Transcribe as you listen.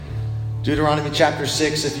Deuteronomy chapter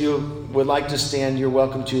 6, if you would like to stand, you're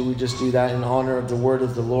welcome to. We just do that in honor of the word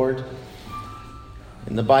of the Lord.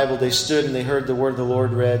 In the Bible, they stood and they heard the word of the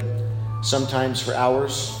Lord read, sometimes for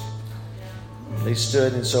hours. They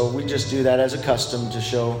stood, and so we just do that as a custom to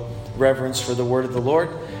show reverence for the word of the Lord.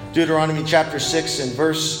 Deuteronomy chapter 6 and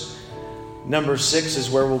verse number 6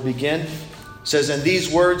 is where we'll begin. It says, "And these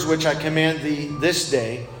words which I command thee this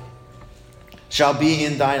day shall be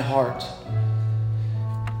in thine heart.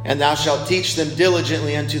 And thou shalt teach them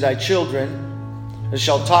diligently unto thy children, and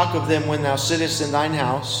shalt talk of them when thou sittest in thine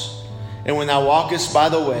house, and when thou walkest by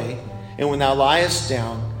the way, and when thou liest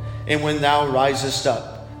down, and when thou risest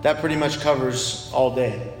up." That pretty much covers all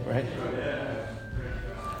day, right?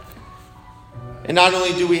 And not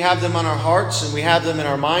only do we have them on our hearts, and we have them in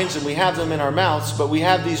our minds, and we have them in our mouths, but we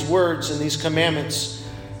have these words and these commandments.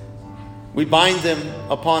 We bind them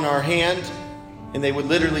upon our hand, and they would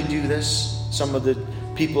literally do this. Some of the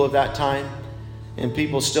people of that time, and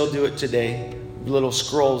people still do it today. Little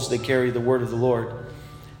scrolls, they carry the word of the Lord.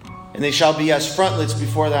 "And they shall be as frontlets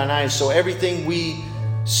before thine eyes." So everything we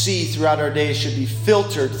see throughout our day should be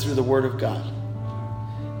filtered through the word of God.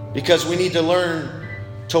 Because we need to learn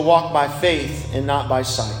to walk by faith and not by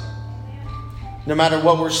sight. No matter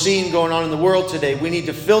what we're seeing going on in the world today, we need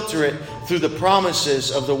to filter it through the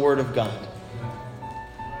promises of the word of God.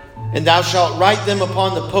 "And thou shalt write them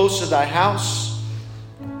upon the posts of thy house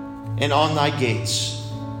and on thy gates."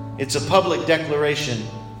 It's a public declaration.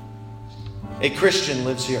 A Christian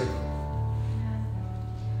lives here.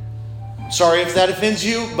 Sorry if that offends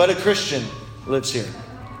you, but a Christian lives here.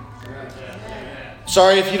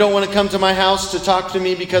 Sorry if you don't want to come to my house to talk to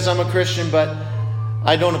me because I'm a Christian, but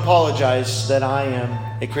I don't apologize that I am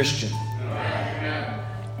a Christian.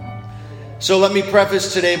 So let me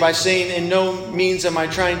preface today by saying in no means am I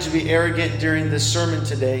trying to be arrogant during this sermon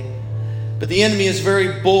today, but the enemy is very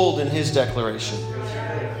bold in his declaration.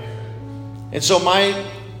 And so my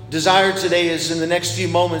desire today is in the next few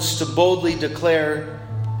moments to boldly declare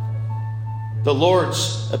the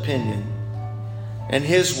Lord's opinion and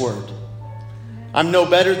His word. I'm no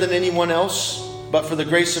better than anyone else, but for the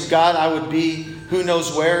grace of God, I would be who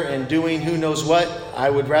knows where and doing who knows what. I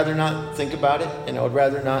would rather not think about it, and I would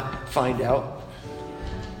rather not find out.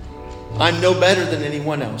 I'm no better than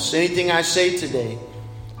anyone else. Anything I say today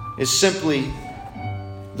is simply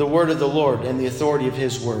the word of the Lord and the authority of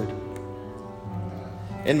His word.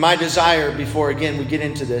 And my desire, before again we get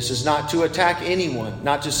into this, is not to attack anyone,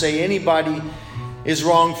 not to say anybody is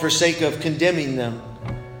wrong for sake of condemning them.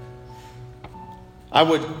 I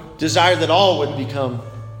would desire that all would become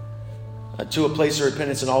to a place of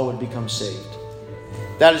repentance and all would become saved.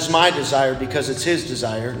 That is my desire because it's His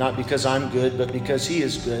desire, not because I'm good, but because He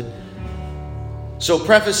is good. So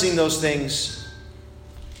prefacing those things,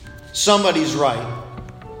 somebody's right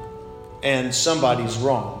and somebody's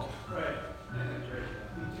wrong.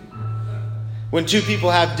 When two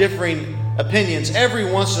people have differing opinions, every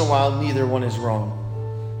once in a while, neither one is wrong.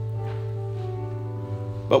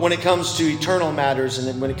 But when it comes to eternal matters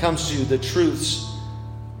and when it comes to the truths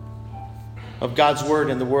of God's word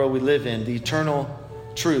in the world we live in, the eternal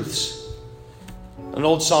truths, an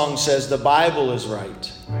old song says, the Bible is right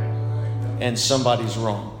and somebody's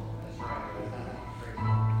wrong.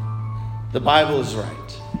 The Bible is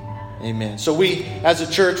right. Amen. So we, as a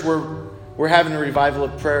church, we're having a revival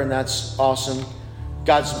of prayer, and that's awesome.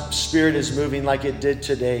 God's Spirit is moving like it did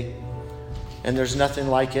today, and there's nothing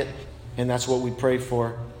like it, and that's what we pray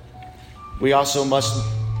for. We also must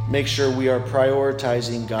make sure we are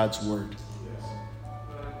prioritizing God's Word.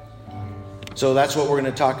 So that's what we're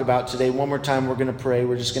going to talk about today. One more time, we're going to pray.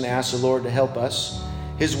 We're just going to ask the Lord to help us.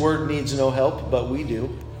 His Word needs no help, but we do.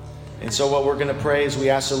 And so what we're going to pray is we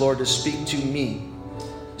ask the Lord to speak to me.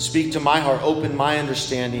 Speak to my heart, open my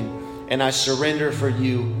understanding, and I surrender for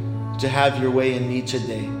you to have your way in me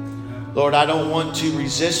today. Lord, I don't want to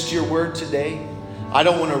resist your word today. I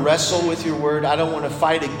don't want to wrestle with your word. I don't want to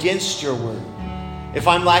fight against your word. If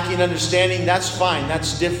I'm lacking understanding, that's fine.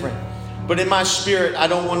 That's different. But in my spirit, I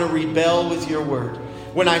don't want to rebel with your word.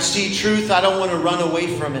 When I see truth, I don't want to run away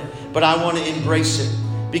from it, but I want to embrace it.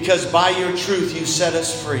 Because by your truth, you set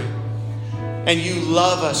us free. And you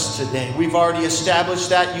love us today. We've already established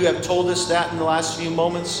that. You have told us that in the last few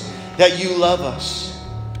moments, that you love us.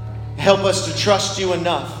 Help us to trust you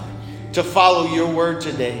enough to follow your word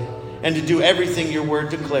today and to do everything your word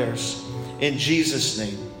declares. In Jesus'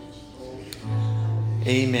 name,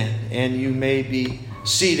 amen. And you may be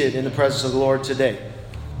seated in the presence of the Lord today.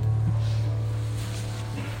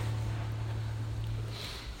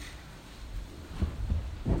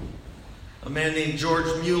 A man named George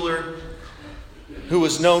Mueller, who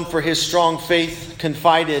was known for his strong faith,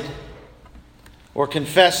 confided or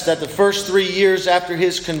confessed that the first 3 years after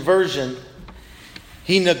his conversion,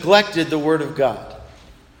 he neglected the Word of God.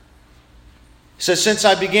 He says, since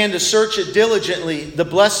I began to search it diligently, the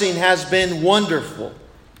blessing has been wonderful.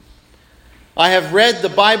 I have read the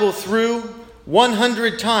Bible through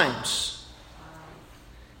 100 times,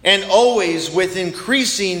 and always with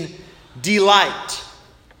increasing delight.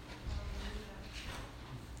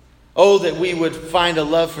 Oh, that we would find a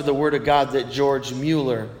love for the Word of God that George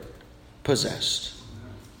Mueller possessed.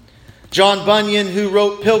 John Bunyan, who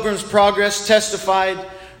wrote Pilgrim's Progress, testified,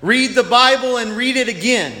 read the Bible and read it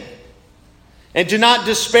again, and do not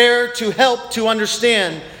despair to help to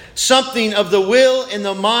understand something of the will and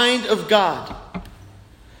the mind of God.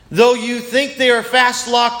 Though you think they are fast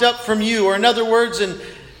locked up from you, or in other words, in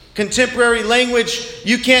contemporary language,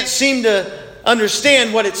 you can't seem to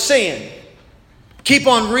understand what it's saying. Keep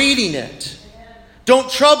on reading it. Don't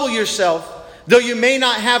trouble yourself, though you may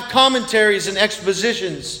not have commentaries and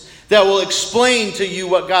expositions that will explain to you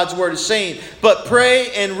what God's Word is saying. But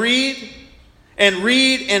pray and read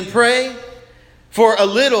and pray, for a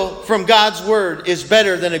little from God's Word is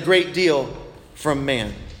better than a great deal from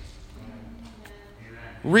man.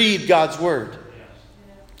 Read God's Word.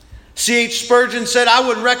 C.H. Spurgeon said, I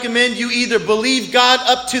would recommend you either believe God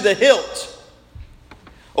up to the hilt,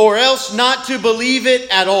 or else not to believe it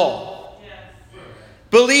at all.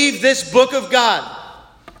 Believe this book of God,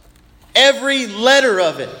 every letter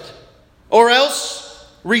of it, or else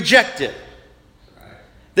reject it.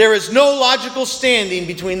 There is no logical standing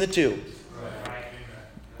between the two.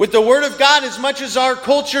 With the Word of God, as much as our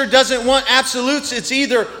culture doesn't want absolutes, it's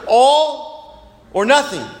either all or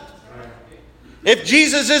nothing. If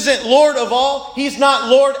Jesus isn't Lord of all, He's not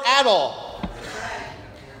Lord at all.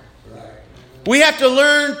 We have to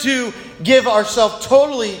learn to give ourselves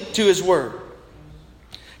totally to His Word.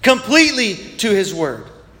 Completely to His Word.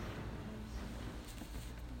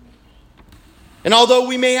 And although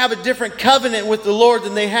we may have a different covenant with the Lord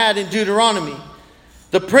than they had in Deuteronomy,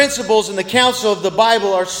 the principles and the counsel of the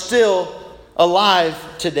Bible are still alive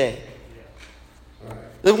today.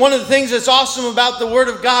 One of the things that's awesome about the Word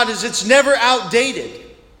of God is it's never outdated.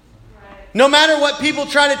 No matter what people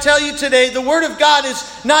try to tell you today, the Word of God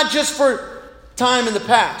is not just for time in the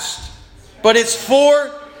past, but it's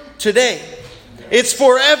for today. It's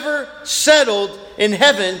forever settled in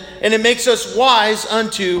heaven, and it makes us wise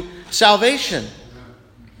unto salvation.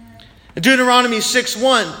 In Deuteronomy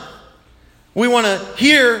 6:1, we want to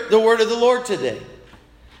hear the word of the Lord today.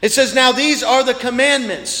 It says, now these are the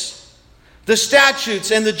commandments, the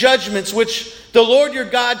statutes, and the judgments which the Lord your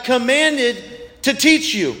God commanded to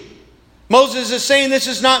teach you. Moses is saying, this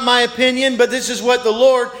is not my opinion, but this is what the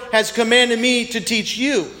Lord has commanded me to teach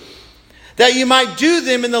you, that you might do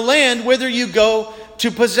them in the land whither you go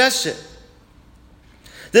to possess it.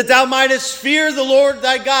 That thou mightest fear the Lord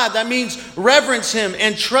thy God. That means reverence Him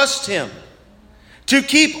and trust Him. To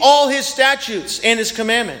keep all His statutes and His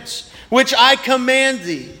commandments, which I command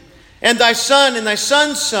thee, and thy son and thy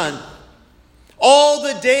son's son, all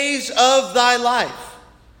the days of thy life,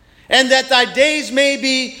 and that thy days may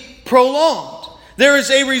be prolonged. There is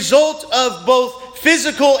a result of both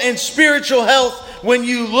physical and spiritual health when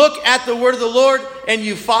you look at the word of the Lord and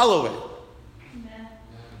you follow it.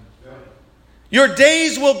 Your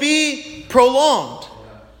days will be prolonged.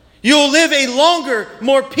 You'll live a longer,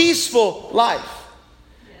 more peaceful life.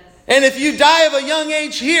 And if you die of a young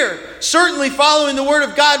age here, certainly following the Word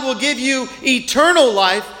of God will give you eternal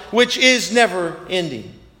life, which is never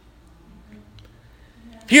ending.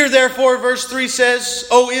 Here, therefore, verse 3 says,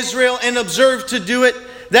 O Israel, and observe to do it,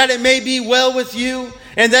 that it may be well with you,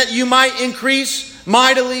 and that you might increase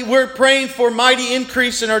mightily. We're praying for mighty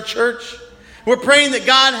increase in our church. We're praying that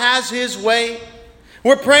God has His way.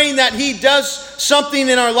 We're praying that He does something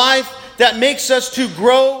in our life that makes us to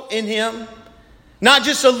grow in Him. Not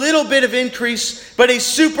just a little bit of increase, but a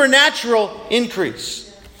supernatural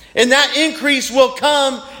increase. And that increase will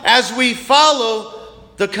come as we follow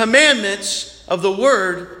the commandments of the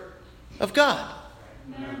Word of God.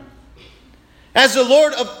 As the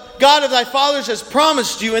Lord of God of thy fathers has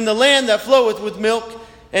promised you in the land that floweth with milk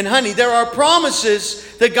and honey. There are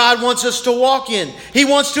promises that God wants us to walk in. He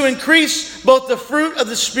wants to increase both the fruit of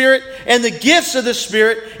the Spirit and the gifts of the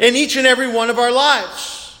Spirit in each and every one of our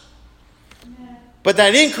lives. But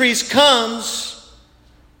that increase comes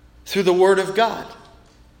through the Word of God.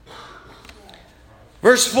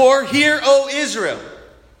 Verse 4, Hear, O Israel,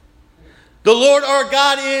 the Lord our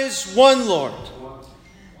God is one Lord.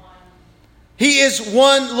 He is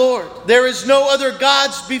one Lord. There is no other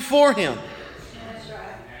gods before Him.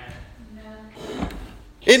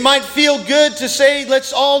 It might feel good to say,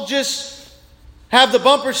 let's all just have the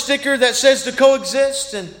bumper sticker that says to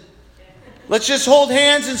coexist, and let's just hold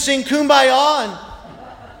hands and sing Kumbaya, and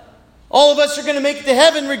all of us are going to make it to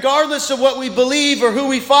heaven regardless of what we believe or who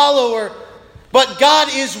we follow. But God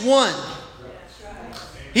is one.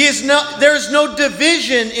 There is no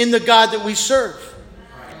division in the God that we serve.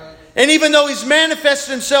 And even though He's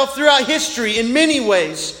manifested Himself throughout history in many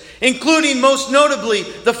ways, including most notably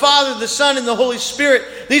the Father, the Son, and the Holy Spirit,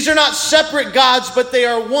 these are not separate gods, but they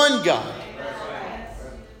are one God.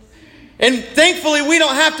 And thankfully, we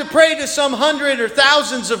don't have to pray to some hundred or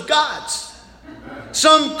thousands of gods.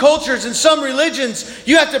 Some cultures and some religions,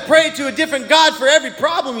 you have to pray to a different God for every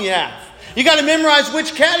problem you have. You got to memorize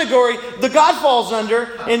which category the God falls under,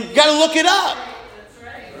 and you got to look it up.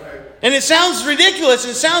 And it sounds ridiculous,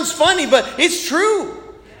 it sounds funny, but it's true.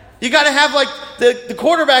 You got to have, like, the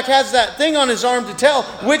quarterback has that thing on his arm to tell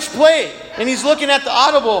which play. And he's looking at the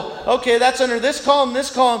audible. Okay, that's under this column, this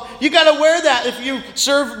column. You got to wear that if you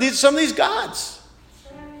serve some of these gods.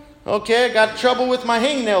 Okay, I got trouble with my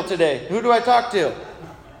hangnail today. Who do I talk to?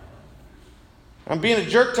 I'm being a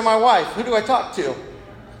jerk to my wife. Who do I talk to?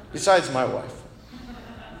 Besides my wife.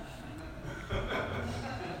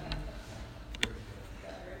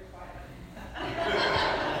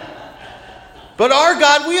 But our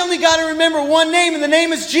God, we only got to remember one name, and the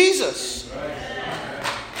name is Jesus.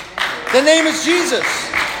 The name is Jesus.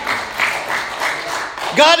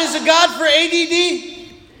 God is a God for ADD.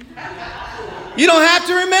 You don't have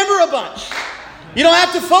to remember a bunch. You don't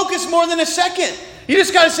have to focus more than a second. You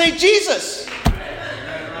just got to say Jesus.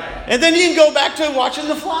 And then you can go back to watching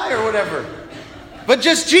The Fly or whatever. But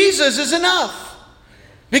just Jesus is enough.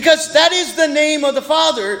 Because that is the name of the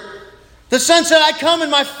Father. The Son said, I come in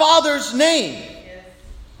my Father's name.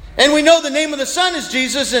 And we know the name of the Son is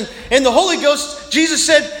Jesus. And the Holy Ghost, Jesus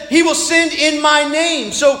said, He will send in my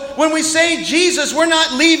name. So when we say Jesus, we're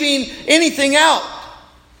not leaving anything out.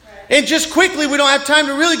 And just quickly, we don't have time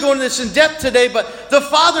to really go into this in depth today, but the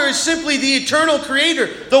Father is simply the eternal creator,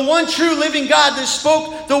 the one true living God that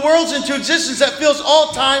spoke the worlds into existence, that fills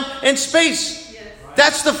all time and space.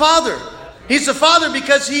 That's the Father. He's the Father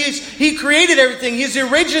because He created everything. He's the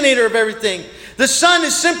originator of everything. The Son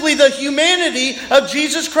is simply the humanity of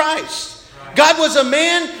Jesus Christ. God was a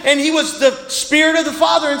man, and He was the Spirit of the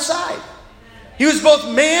Father inside. He was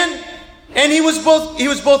both man, and He was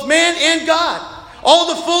both man and God.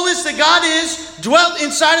 All the fullness that God is dwelt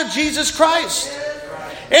inside of Jesus Christ.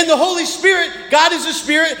 And the Holy Spirit, God is a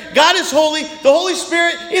Spirit, God is holy, the Holy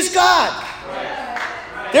Spirit is God.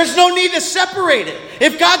 There's no need to separate it.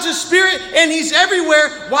 If God's a Spirit and He's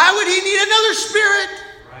everywhere, why would He need another Spirit?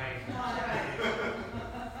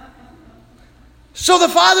 So the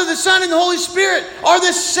Father, the Son, and the Holy Spirit are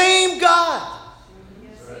the same God,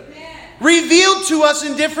 revealed to us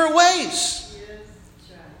in different ways.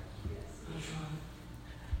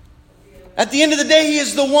 At the end of the day, He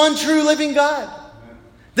is the one true living God.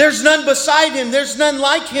 There's none beside Him. There's none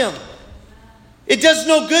like Him. It does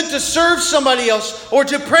no good to serve somebody else or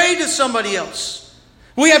to pray to somebody else.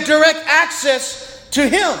 We have direct access to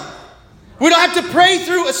Him. We don't have to pray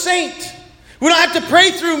through a saint. We don't have to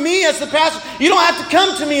pray through me as the pastor. You don't have to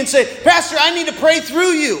come to me and say, Pastor, I need to pray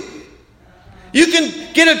through you. You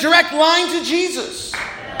can get a direct line to Jesus.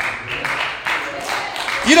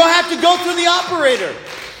 You don't have to go through the operator.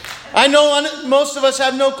 I know most of us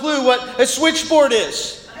have no clue what a switchboard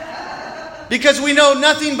is, because we know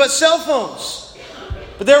nothing but cell phones.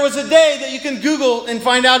 But there was a day that you can Google and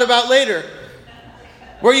find out about later,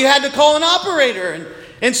 where you had to call an operator.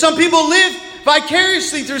 And some people live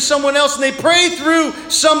vicariously through someone else, and they pray through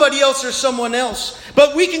somebody else or someone else.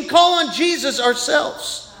 But we can call on Jesus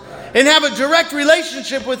ourselves and have a direct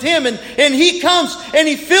relationship with Him. And He comes and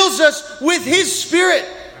He fills us with His Spirit.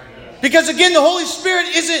 Because again, the Holy Spirit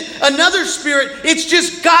isn't another spirit. It's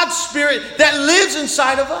just God's Spirit that lives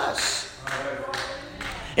inside of us.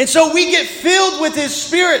 And so we get filled with His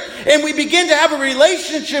Spirit, and we begin to have a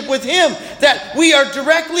relationship with Him, that we are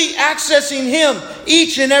directly accessing Him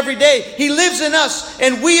each and every day. He lives in us,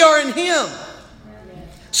 and we are in Him.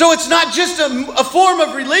 So it's not just a form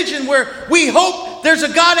of religion where we hope there's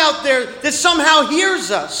a God out there that somehow hears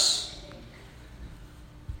us.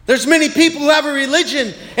 There's many people who have a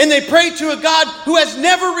religion and they pray to a God who has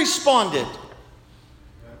never responded.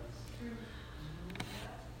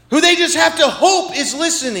 Who they just have to hope is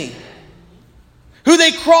listening. Who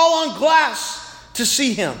they crawl on glass to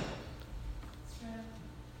see Him.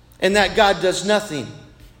 And that God does nothing.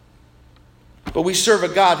 But we serve a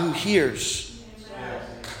God who hears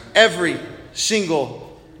every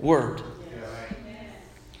single word.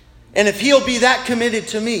 And if He'll be that committed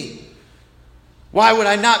to me, why would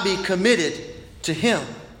I not be committed to Him?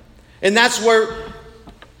 And that's where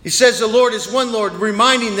he says the Lord is one Lord,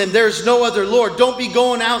 reminding them there is no other Lord. Don't be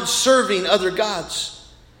going out and serving other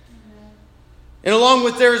gods. And along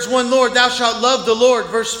with there is one Lord, thou shalt love the Lord,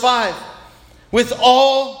 verse 5, with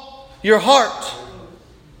all your heart,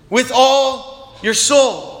 with all your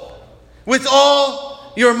soul, with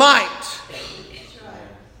all your might.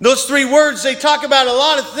 Those three words, they talk about a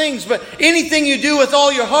lot of things, but anything you do with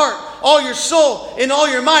all your heart, all your soul, and all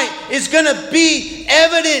your might is going to be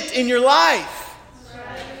evident in your life.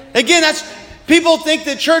 Again, people think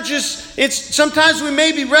that church it's sometimes we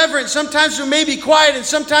may be reverent, sometimes we may be quiet, and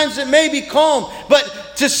sometimes it may be calm.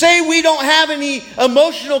 But to say we don't have any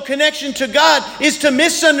emotional connection to God is to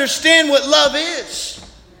misunderstand what love is.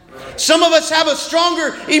 Some of us have a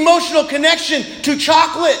stronger emotional connection to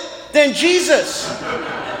chocolate than Jesus.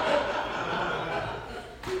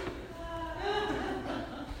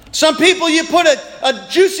 Some people, you put a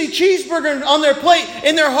juicy cheeseburger on their plate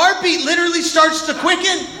and their heartbeat literally starts to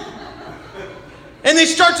quicken. And they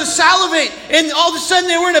start to salivate. And all of a sudden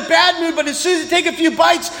they were in a bad mood, but as soon as they take a few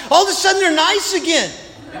bites, all of a sudden they're nice again.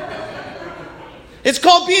 It's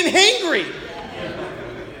called being hangry.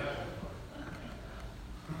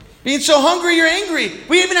 Being so hungry you're angry.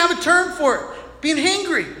 We even have a term for it. Being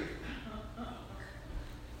hangry.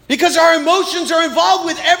 Because our emotions are involved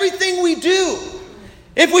with everything we do.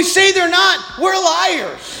 If we say they're not, we're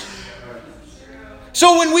liars.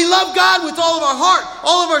 So when we love God with all of our heart,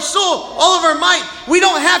 all of our soul, all of our might,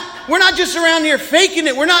 we're not just around here faking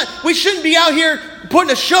it. We shouldn't be out here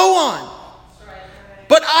putting a show on.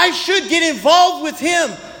 But I should get involved with Him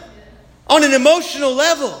on an emotional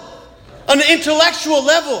level, on an intellectual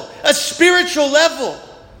level, a spiritual level,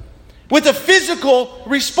 with a physical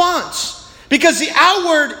response. Because the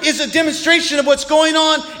outward is a demonstration of what's going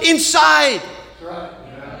on inside.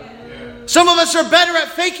 Some of us are better at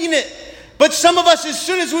faking it. But some of us, as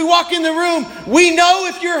soon as we walk in the room, we know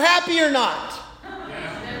if you're happy or not.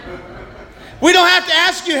 We don't have to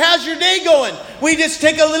ask you, how's your day going? We just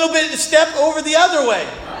take a little bit of step over the other way.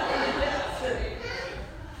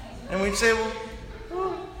 And we say,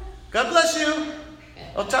 well, God bless you.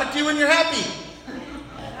 I'll talk to you when you're happy.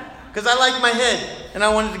 Because I like my head and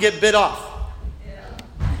I wanted to get bit off.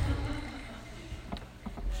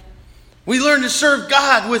 We learn to serve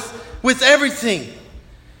God with everything.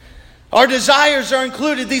 Our desires are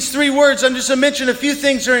included. These three words, I'm just going to mention a few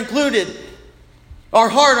things are included. Our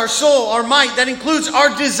heart, our soul, our might. That includes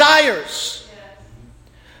our desires.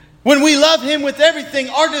 When we love Him with everything,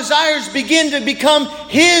 our desires begin to become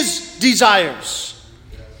His desires.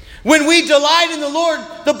 When we delight in the Lord,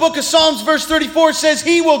 the book of Psalms verse 34 says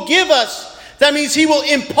He will give us. That means He will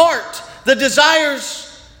impart the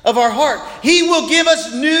desires of our heart. He will give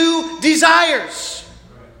us new desires.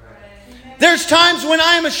 There's times when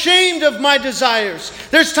I am ashamed of my desires.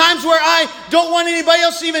 There's times where I don't want anybody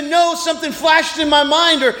else to even know something flashed in my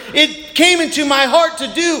mind or it came into my heart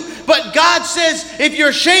to do. But God says, if you're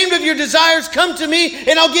ashamed of your desires, come to me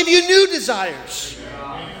and I'll give you new desires.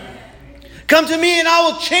 Come to me and I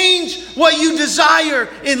will change what you desire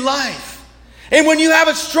in life. And when you have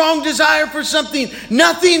a strong desire for something,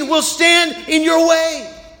 nothing will stand in your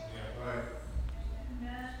way.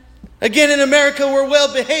 Again, in America, we're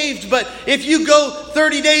well behaved, but if you go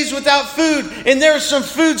 30 days without food and there's some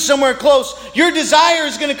food somewhere close, your desire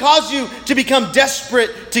is going to cause you to become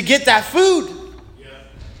desperate to get that food.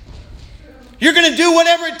 You're going to do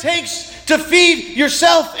whatever it takes to feed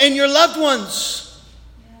yourself and your loved ones.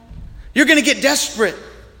 You're going to get desperate.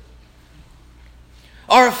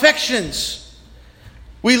 Our affections.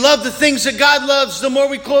 We love the things that God loves the more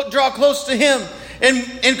we draw close to Him.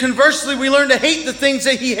 And conversely, we learn to hate the things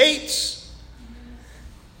that He hates.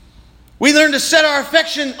 We learn to set our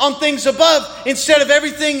affection on things above instead of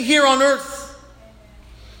everything here on earth.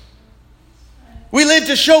 We live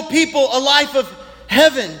to show people a life of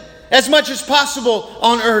heaven as much as possible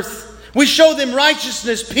on earth. We show them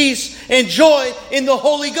righteousness, peace, and joy in the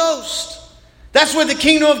Holy Ghost. That's where the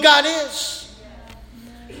kingdom of God is.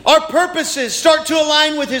 Our purposes start to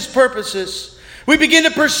align with His purposes. We begin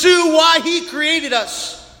to pursue why He created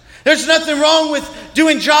us. There's nothing wrong with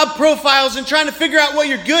doing job profiles and trying to figure out what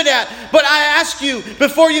you're good at. But I ask you,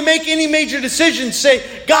 before you make any major decisions,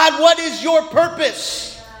 say, God, what is your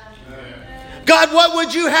purpose? God, what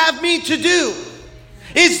would you have me to do?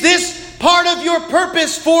 Is this part of your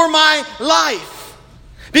purpose for my life?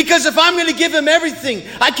 Because if I'm going to give Him everything,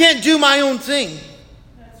 I can't do my own thing.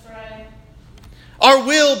 That's right. Our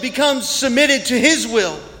will becomes submitted to His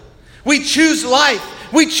will. We choose life.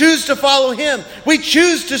 We choose to follow Him. We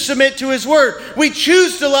choose to submit to His word. We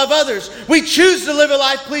choose to love others. We choose to live a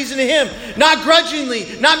life pleasing to Him. Not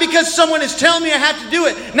grudgingly, not because someone is telling me I have to do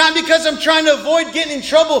it, not because I'm trying to avoid getting in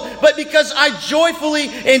trouble, but because I joyfully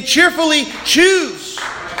and cheerfully choose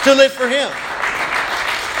to live for Him.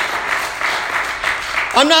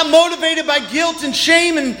 I'm not motivated by guilt and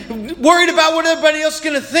shame and worried about what everybody else is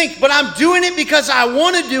going to think, but I'm doing it because I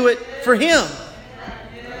want to do it for Him.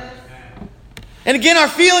 And again, our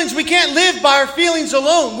feelings, we can't live by our feelings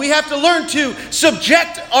alone. We have to learn to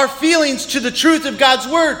subject our feelings to the truth of God's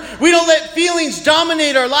Word. We don't let feelings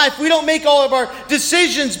dominate our life. We don't make all of our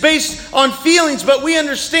decisions based on feelings, but we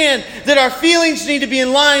understand that our feelings need to be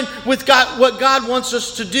in line with what God wants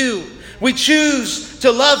us to do. We choose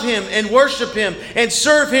to love Him and worship Him and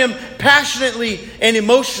serve Him passionately and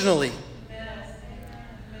emotionally.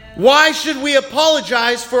 Why should we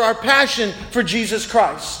apologize for our passion for Jesus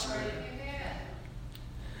Christ?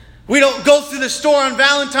 We don't go through the store on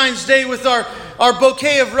Valentine's Day with our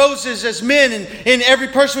bouquet of roses as men, and every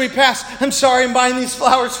person we pass, I'm sorry, I'm buying these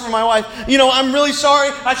flowers for my wife. I'm really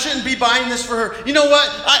sorry, I shouldn't be buying this for her. You know what?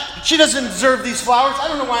 She doesn't deserve these flowers. I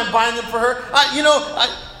don't know why I'm buying them for her.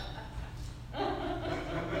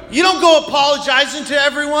 You don't go apologizing to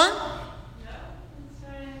everyone.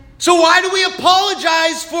 So why do we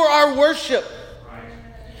apologize for our worship?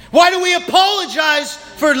 Why do we apologize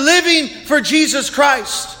for living for Jesus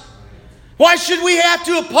Christ? Why should we have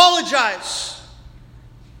to apologize?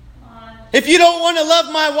 If you don't want to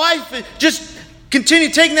love my wife, just continue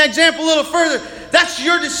taking that example a little further. That's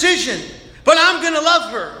your decision. But I'm going to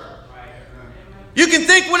love her. You can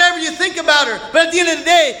think whatever you think about her, but at the end of the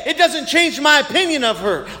day, it doesn't change my opinion of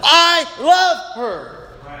her. I love her.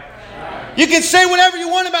 You can say whatever you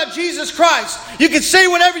want about Jesus Christ. You can say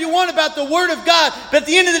whatever you want about the Word of God, but at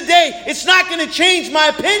the end of the day, it's not going to change my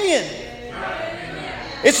opinion.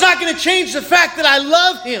 It's not going to change the fact that I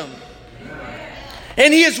love Him.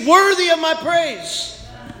 And He is worthy of my praise.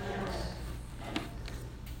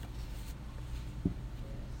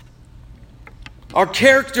 Our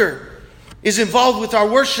character is involved with our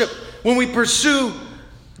worship when we pursue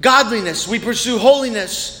godliness, we pursue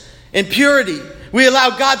holiness and purity. We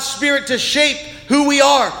allow God's Spirit to shape who we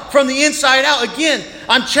are from the inside out. Again,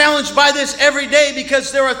 I'm challenged by this every day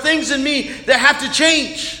because there are things in me that have to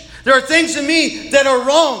change. There are things in me that are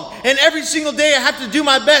wrong. And every single day I have to do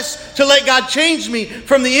my best to let God change me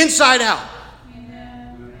from the inside out.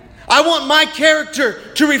 Amen. I want my character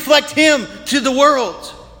to reflect Him to the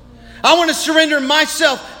world. I want to surrender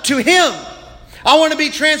myself to Him. I want to be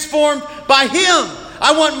transformed by Him.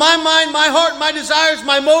 I want my mind, my heart, my desires,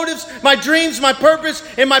 my motives, my dreams, my purpose,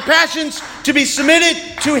 and my passions to be submitted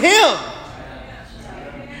to Him.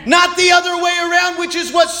 Not the other way around, which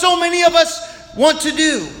is what so many of us want to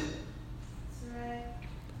do.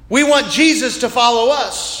 We want Jesus to follow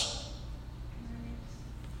us.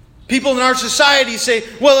 People in our society say,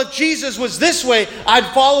 well, if Jesus was this way, I'd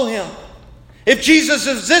follow Him. If Jesus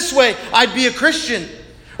is this way, I'd be a Christian.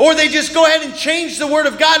 Or they just go ahead and change the Word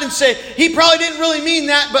of God and say, He probably didn't really mean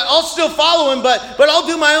that, but I'll still follow Him, but I'll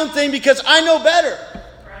do my own thing because I know better.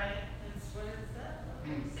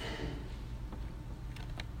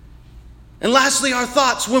 And lastly, our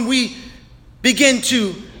thoughts. When we begin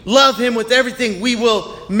to love Him with everything, we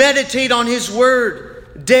will meditate on His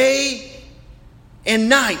Word day and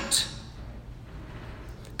night.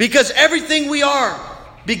 Because everything we are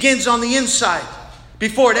begins on the inside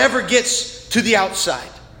before it ever gets to the outside.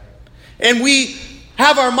 And we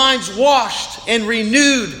have our minds washed and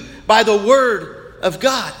renewed by the Word of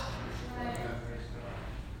God.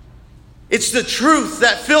 It's the truth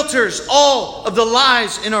that filters all of the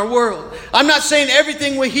lies in our world. I'm not saying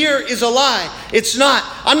everything we hear is a lie. It's not.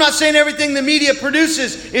 I'm not saying everything the media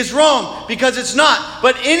produces is wrong, because it's not.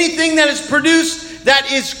 But anything that is produced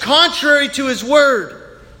that is contrary to His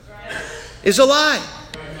Word is a lie.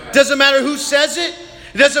 Doesn't matter who says it.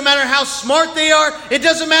 It doesn't matter how smart they are. It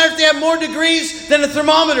doesn't matter if they have more degrees than a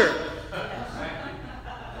thermometer.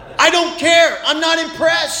 I don't care. I'm not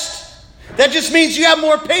impressed. That just means you have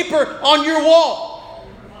more paper on your wall.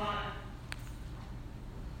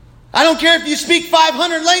 I don't care if you speak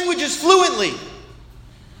 500 languages fluently.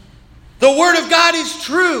 The Word of God is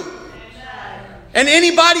true. And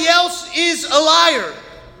anybody else is a liar.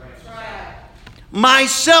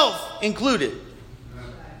 Myself included.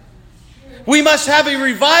 We must have a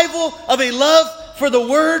revival of a love for the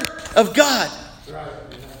Word of God.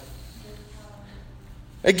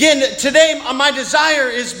 Again, today my desire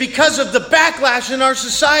is because of the backlash in our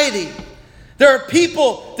society. There are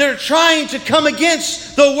people that are trying to come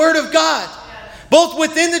against the Word of God, both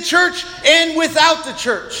within the church and without the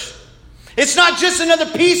church. It's not just another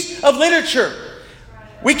piece of literature.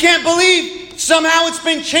 We can't believe somehow it's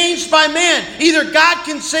been changed by man. Either God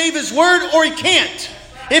can save His Word or He can't.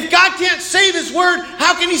 If God can't save His Word,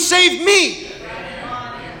 how can He save me?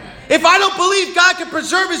 If I don't believe God can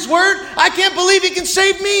preserve His Word, I can't believe He can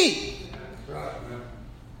save me.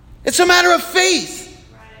 It's a matter of faith.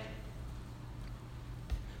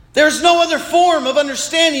 There's no other form of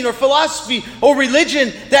understanding or philosophy or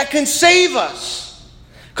religion that can save us.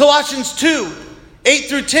 Colossians 2, 8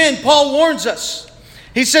 through 10, Paul warns us.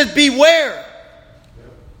 He says, beware.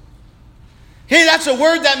 Hey, that's a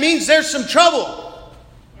word that means there's some trouble.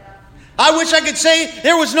 I wish I could say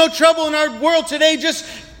there was no trouble in our world today, just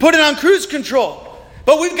put it on cruise control.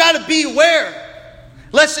 But we've got to beware,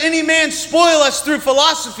 lest any man spoil us through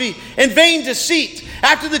philosophy and vain deceit,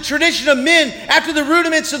 after the tradition of men, after the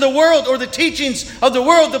rudiments of the world, or the teachings of the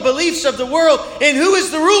world, the beliefs of the world. And who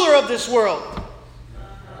is the ruler of this world?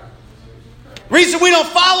 Reason we don't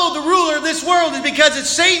follow the ruler of this world is because it's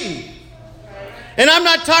Satan. And I'm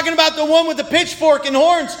not talking about the one with the pitchfork and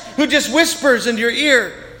horns who just whispers into your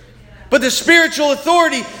ear, but the spiritual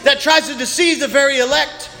authority that tries to deceive the very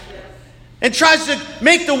elect and tries to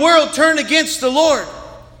make the world turn against the Lord.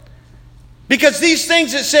 Because these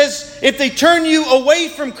things, it says, if they turn you away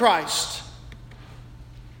from Christ,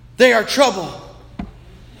 they are trouble.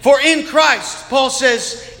 For in Christ, Paul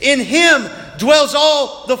says, in Him dwells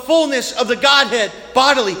all the fullness of the Godhead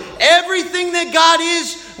bodily. Everything that God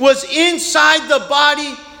is was inside the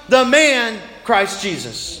body, the man, Christ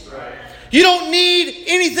Jesus. You don't need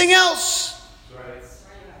anything else.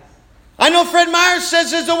 I know Fred Myers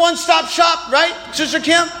says there's a one-stop shop, right, Sister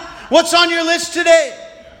Kim? What's on your list today?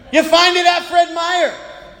 You find it at Fred Meyer.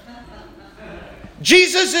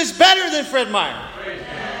 Jesus is better than Fred Meyer.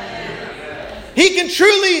 He can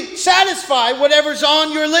truly satisfy whatever's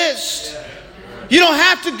on your list. You don't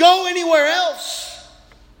have to go anywhere else.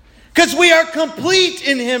 Because we are complete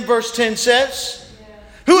in Him, verse 10 says.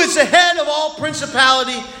 Who is the head of all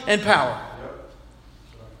principality and power.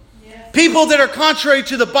 People that are contrary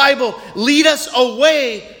to the Bible lead us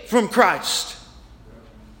away from Christ.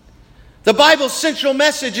 The Bible's central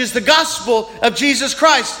message is the gospel of Jesus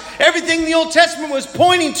Christ. Everything in the Old Testament was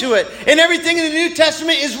pointing to it, and everything in the New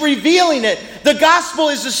Testament is revealing it. The gospel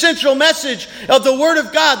is the central message of the Word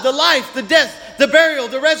of God, the life, the death, the burial,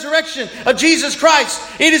 the resurrection of Jesus Christ.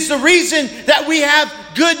 It is the reason that we have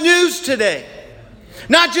good news today.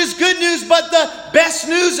 Not just good news, but the best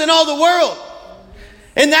news in all the world.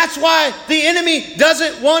 And that's why the enemy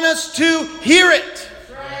doesn't want us to hear it.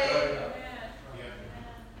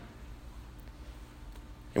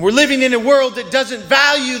 And we're living in a world that doesn't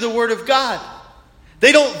value the Word of God.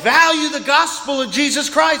 They don't value the gospel of Jesus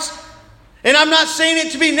Christ. And I'm not saying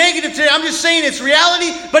it to be negative today. I'm just saying it's reality,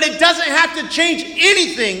 but it doesn't have to change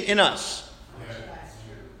anything in us.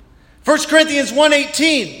 1 Corinthians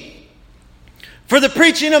 1:18. For the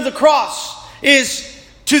preaching of the cross is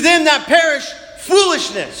to them that perish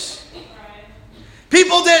foolishness.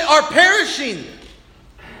 People that are perishing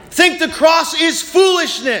think the cross is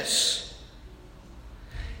foolishness.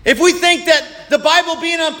 If we think that the Bible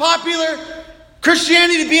being unpopular,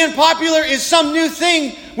 Christianity being popular is some new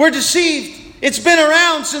thing, we're deceived. It's been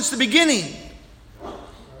around since the beginning.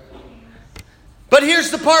 But here's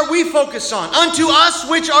the part we focus on. Unto us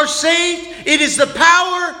which are saved, it is the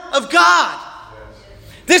power of God.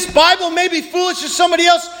 This Bible may be foolish to somebody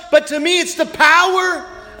else, but to me it's the power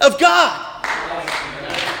of God.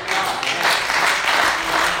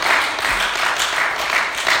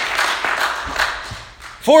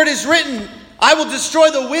 For it is written, I will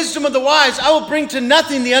destroy the wisdom of the wise. I will bring to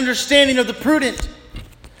nothing the understanding of the prudent.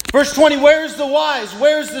 Verse 20, where is the wise?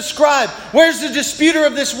 Where is the scribe? Where is the disputer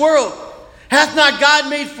of this world? Hath not God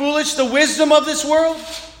made foolish the wisdom of this world?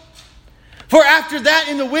 For after that,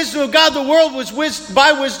 in the wisdom of God, the world was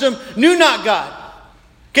by wisdom knew not God.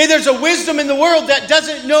 Okay, there's a wisdom in the world that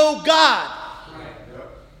doesn't know God.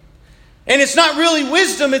 And it's not really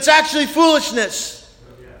wisdom, it's actually foolishness.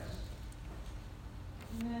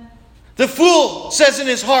 The fool says in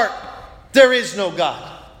his heart, there is no God.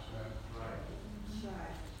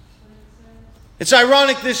 It's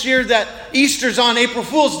ironic this year that Easter's on April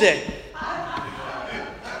Fool's Day.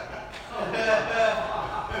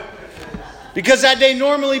 Because that day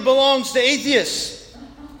normally belongs to atheists.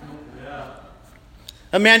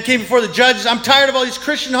 A man came before the judge. I'm tired of all these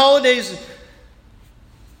Christian holidays.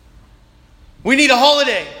 We need a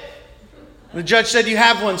holiday. The judge said, you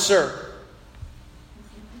have one, sir.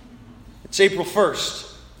 It's April 1st.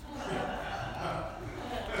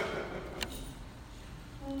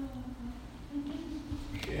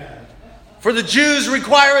 For the Jews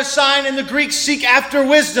require a sign and the Greeks seek after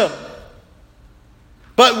wisdom.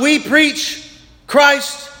 But we preach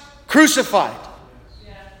Christ crucified.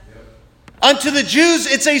 Unto the Jews,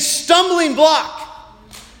 it's a stumbling block.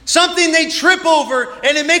 Something they trip over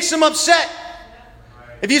and it makes them upset.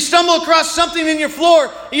 If you stumble across something in your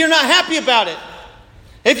floor, you're not happy about it.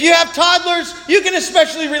 If you have toddlers, you can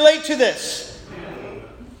especially relate to this.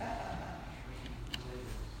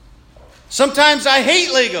 Sometimes I hate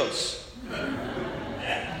Legos.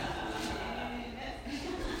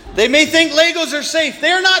 They may think Legos are safe.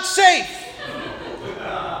 They're not safe.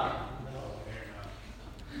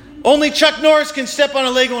 Only Chuck Norris can step on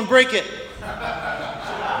a Lego and break it.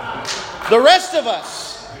 The rest of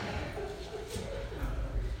us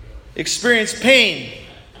experience pain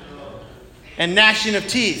and gnashing of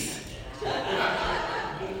teeth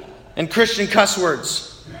and Christian cuss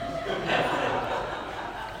words.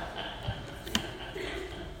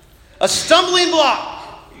 A stumbling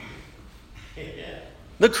block.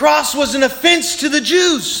 The cross was an offense to the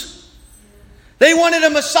Jews. They wanted a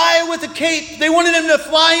Messiah with a cape. They wanted him to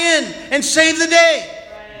fly in and save the day.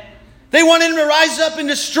 They wanted him to rise up and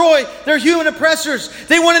destroy their human oppressors.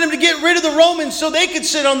 They wanted him to get rid of the Romans so they could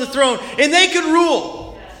sit on the throne and they could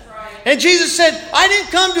rule. And Jesus said, I didn't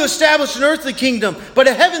come to establish an earthly kingdom, but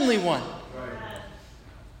a heavenly one.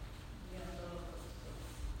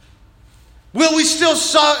 Will we still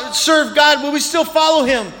serve God? Will we still follow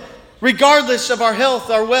him regardless of our health,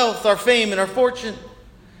 our wealth, our fame, and our fortune?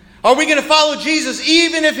 Are we going to follow Jesus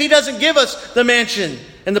even if he doesn't give us the mansion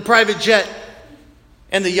and the private jet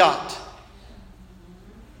and the yacht?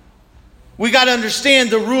 We got to understand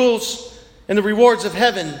the rules and the rewards of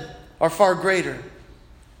heaven are far greater.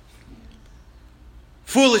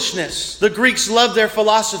 Foolishness. The Greeks loved their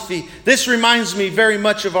philosophy. This reminds me very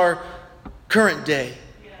much of our current day.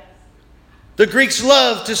 The Greeks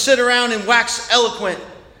loved to sit around and wax eloquent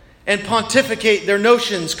and pontificate their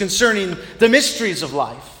notions concerning the mysteries of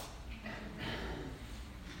life.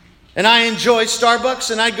 And I enjoy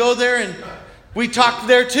Starbucks, and I go there, and we talk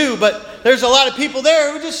there too. But there's a lot of people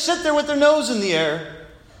there who just sit there with their nose in the air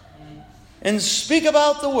and speak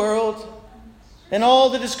about the world and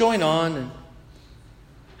all that is going on and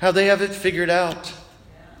how they have it figured out.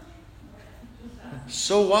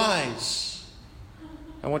 So wise.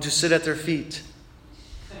 I want to sit at their feet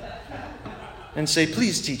and say,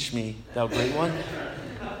 please teach me, thou great one.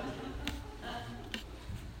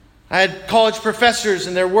 I had college professors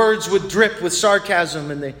and their words would drip with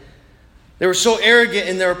sarcasm and they were so arrogant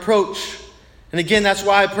in their approach. And again, that's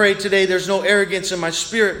why I pray today there's no arrogance in my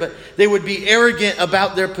spirit, but they would be arrogant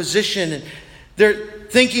about their position and they're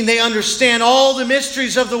thinking they understand all the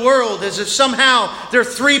mysteries of the world as if somehow their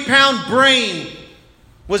 3-pound brain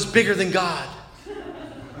was bigger than God.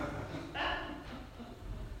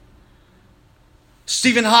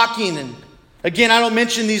 Stephen Hawking, and again, I don't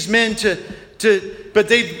mention these men but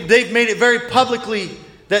they've made it very public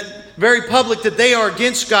that they are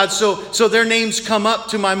against God, so their names come up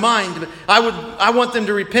to my mind. But I want them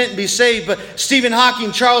to repent and be saved. But Stephen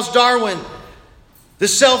Hawking, Charles Darwin, the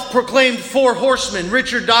self-proclaimed 4 horsemen,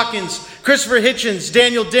 Richard Dawkins, Christopher Hitchens,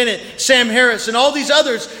 Daniel Dennett, Sam Harris, and all these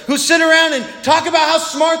others who sit around and talk about how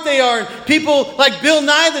smart they are. And people like Bill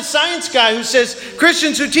Nye, the science guy, who says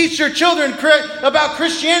Christians who teach their children about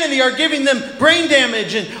Christianity are giving them brain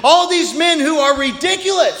damage. And all these men who are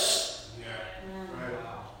ridiculous.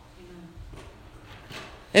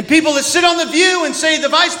 And people that sit on The View and say the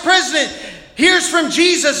vice president hears from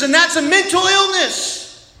Jesus and that's a mental illness.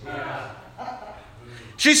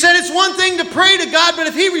 She said it's one thing to pray to God, but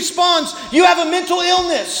if he responds, you have a mental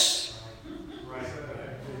illness.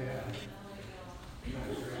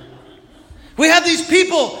 We have these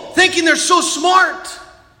people thinking they're so smart.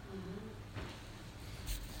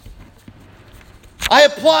 I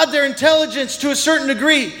applaud their intelligence to a certain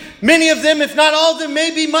degree. Many of them, if not all of them,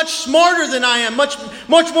 may be much smarter than I am, much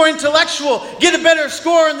more intellectual, get a better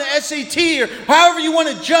score on the SAT, or however you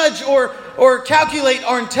want to judge or calculate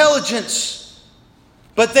our intelligence.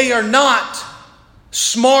 But they are not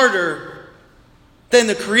smarter than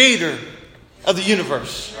the creator of the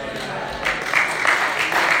universe.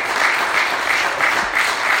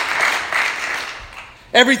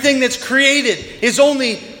 Everything that's created is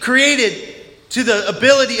only created to the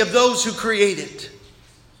ability of those who create it.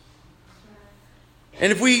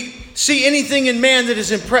 And if we see anything in man that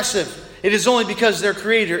is impressive, it is only because their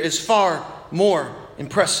creator is far more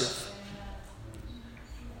impressive.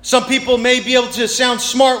 Some people may be able to sound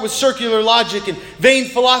smart with circular logic and vain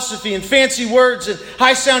philosophy and fancy words and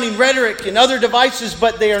high-sounding rhetoric and other devices,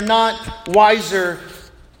 but they are not wiser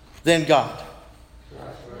than God.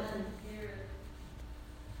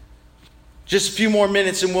 Just a few more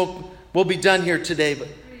minutes and we'll be done here today. But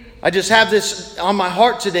I just have this on my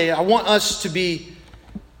heart today. I want us to be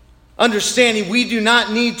understanding we do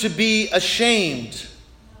not need to be ashamed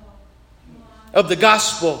of the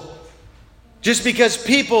gospel just because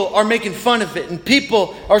people are making fun of it and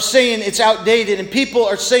people are saying it's outdated and people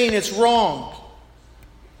are saying it's wrong.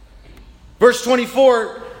 Verse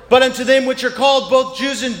 24, but unto them which are called both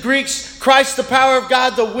Jews and Greeks, Christ the power of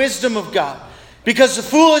God, the wisdom of God. Because the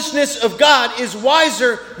foolishness of God is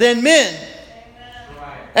wiser than men.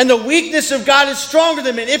 And the weakness of God is stronger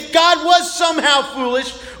than men. If God was somehow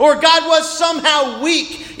foolish or God was somehow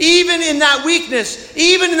weak, even in that weakness,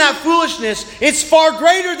 even in that foolishness, it's far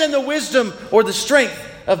greater than the wisdom or the strength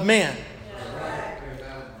of man.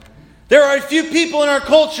 There are a few people in our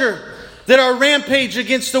culture that are rampage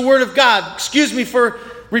against the Word of God. Excuse me for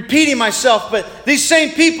repeating myself, but these same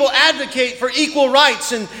people advocate for equal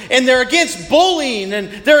rights and they're against bullying and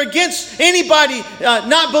they're against anybody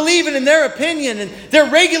not believing in their opinion, and they're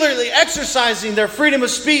regularly exercising their freedom of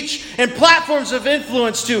speech and platforms of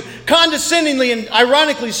influence to condescendingly and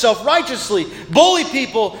ironically self-righteously bully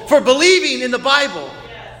people for believing in the Bible.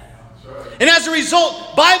 And as a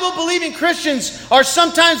result, Bible-believing Christians are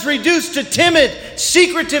sometimes reduced to timid,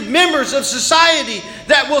 secretive members of society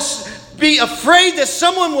that will be afraid that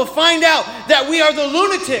someone will find out that we are the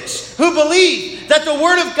lunatics who believe that the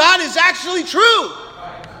Word of God is actually true.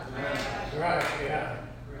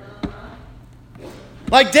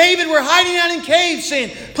 Like David, we're hiding out in caves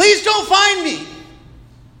saying, please don't find me.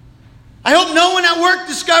 I hope no one at work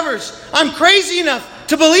discovers I'm crazy enough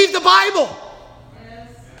to believe the Bible.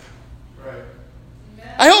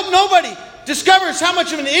 I hope nobody discovers how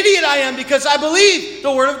much of an idiot I am because I believe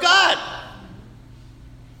the Word of God.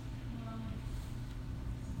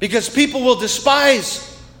 Because people will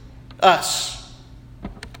despise us.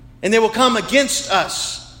 And they will come against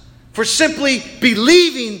us for simply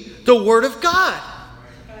believing the Word of God.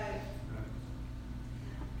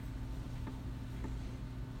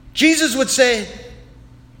 Jesus would say,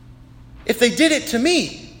 if they did it to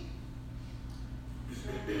me,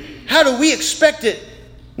 how do we expect it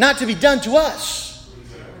not to be done to us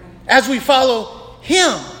as we follow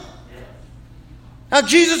Him? Now,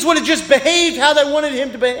 Jesus would have just behaved how they wanted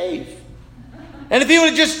Him to behave. And if He would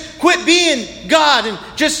have just quit being God and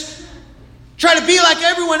just try to be like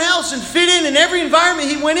everyone else and fit in every environment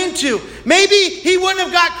He went into, maybe He wouldn't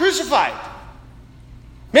have got crucified.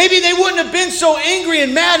 Maybe they wouldn't have been so angry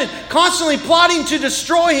and mad and constantly plotting to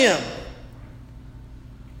destroy Him.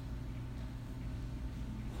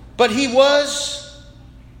 But He was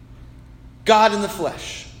God in the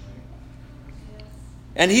flesh.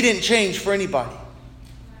 And He didn't change for anybody.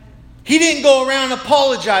 He didn't go around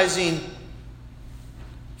apologizing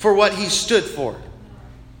for what He stood for.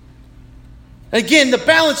 Again, the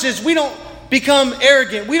balance is we don't become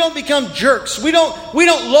arrogant. We don't become jerks. We don't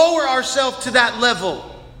lower ourselves to that level.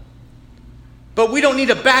 But we don't need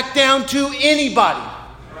to back down to anybody.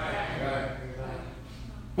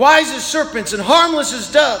 Wise as serpents and harmless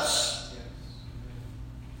as doves.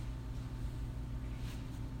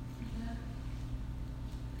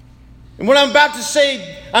 And what I'm about to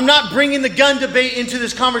say, I'm not bringing the gun debate into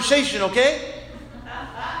this conversation, okay?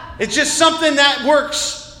 It's just something that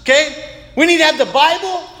works, okay? We need to have the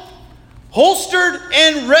Bible holstered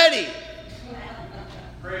and ready.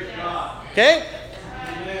 Praise God. Okay?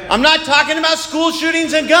 I'm not talking about school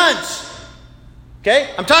shootings and guns.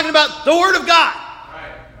 Okay? I'm talking about the Word of God.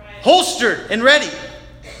 Holstered and ready.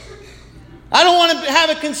 I don't want to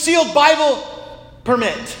have a concealed Bible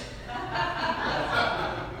permit.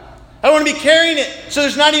 I don't want to be carrying it so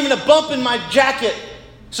there's not even a bump in my jacket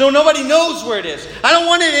so nobody knows where it is. I don't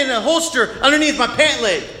want it in a holster underneath my pant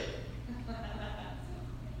leg.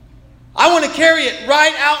 I want to carry it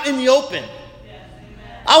right out in the open.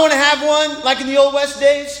 I want to have one like in the old West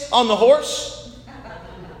days on the horse.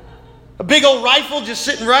 A big old rifle just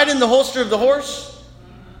sitting right in the holster of the horse.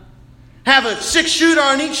 Have a 6-shooter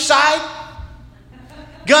on each side.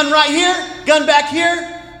 Gun right here, gun back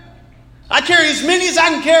here. I carry as many as I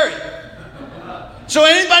can carry. So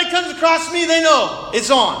when anybody comes across me, they know it's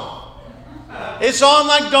on. It's on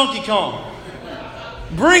like Donkey Kong.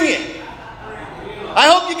 Bring it. I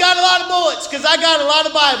hope you got a lot of bullets because I got a lot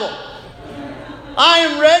of Bible. I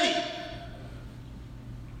am ready.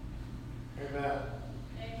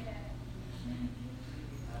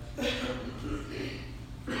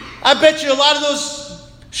 I bet you a lot of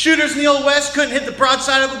those shooters in the Old West couldn't hit the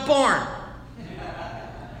broadside of a barn.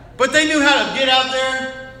 But they knew how to get out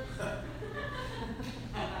there,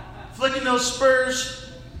 flicking those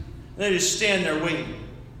spurs, and they just stand there waiting.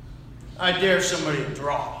 I dare somebody to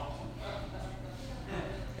draw.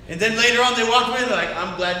 And then later on they walk away and they're like,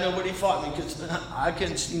 I'm glad nobody fought me because I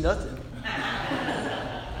couldn't see nothing.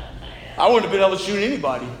 I wouldn't have been able to shoot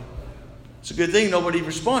anybody. It's a good thing nobody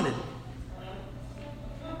responded.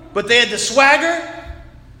 But they had the swagger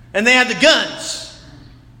and they had the guns.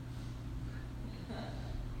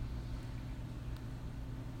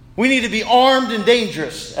 We need to be armed and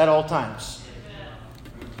dangerous at all times.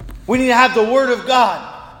 We need to have the Word of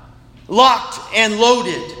God locked and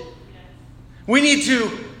loaded. We need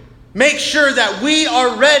to make sure that we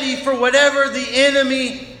are ready for whatever the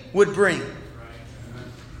enemy would bring.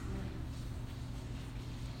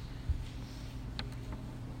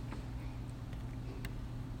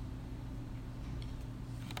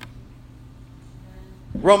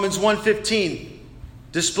 Romans 1:15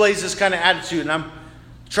 displays this kind of attitude, and I'm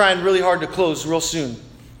trying really hard to close real soon.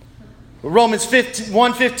 Romans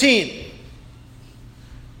 1:15.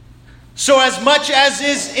 So as much as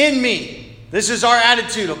is in me. This is our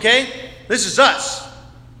attitude, okay? This is us.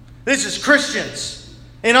 This is Christians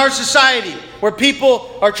in our society where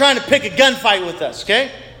people are trying to pick a gunfight with us,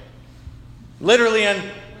 okay? Literally and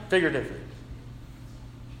figuratively.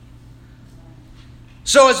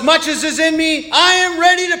 So as much as is in me, I am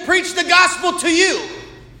ready to preach the gospel to you.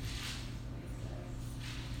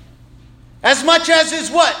 As much as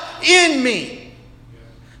is what? In me.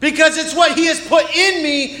 Because it's what He has put in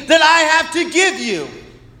me that I have to give you.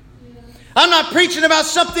 I'm not preaching about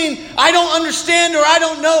something I don't understand or I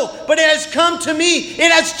don't know, but it has come to me. It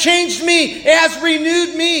has changed me. It has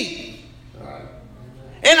renewed me.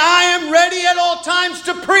 And I am ready at all times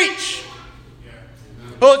to preach.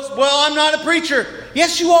 Well, I'm not a preacher.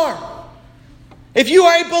 Yes, you are. If you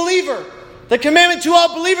are a believer, the commandment to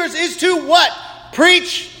all believers is to what?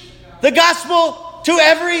 Preach the gospel to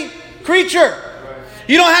every creature.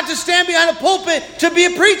 You don't have to stand behind a pulpit to be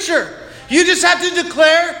a preacher. You just have to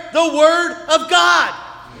declare the Word of God.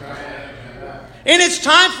 And it's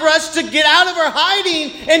time for us to get out of our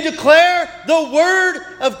hiding and declare the Word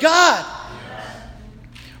of God.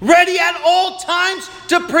 Ready at all times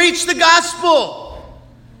to preach the gospel.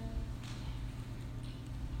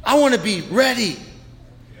 I want to be ready.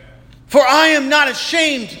 For I am not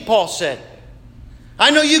ashamed, Paul said.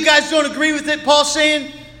 I know you guys don't agree with it, Paul's saying,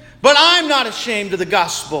 but I'm not ashamed of the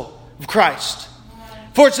gospel of Christ.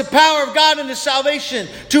 For it's the power of God unto salvation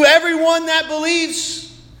to everyone that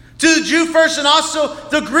believes, to the Jew first and also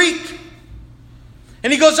the Greek.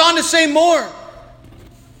 And he goes on to say more.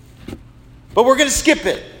 But we're going to skip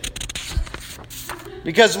it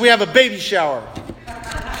because we have a baby shower.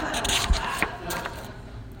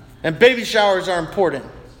 And baby showers are important.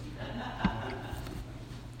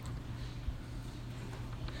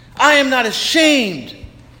 I am not ashamed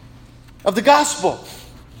of the gospel.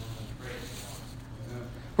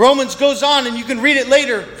 Romans goes on, and you can read it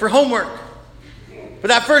later for homework. But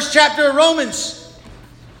that first chapter of Romans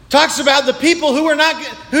talks about the people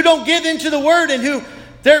who don't give into the word and who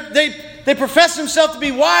they profess themselves to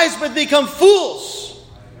be wise but become fools.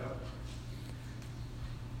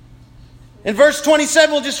 In verse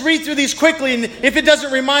 27, we'll just read through these quickly, and if it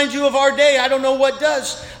doesn't remind you of our day, I don't know what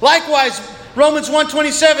does. Likewise, Romans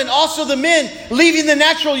 1:27, also the men leaving the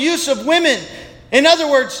natural use of women. In other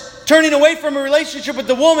words, turning away from a relationship with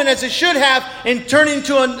the woman as they should have and turning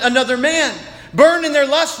to another man. Burn in their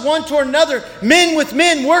lust one toward another, men with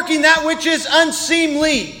men, working that which is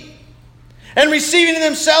unseemly, and receiving in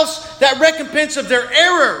themselves that recompense of their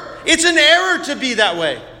error. It's an error to be that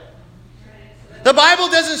way. The Bible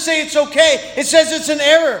doesn't say it's okay. It says it's an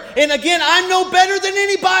error. And again, I'm no better than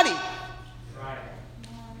anybody.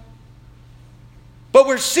 But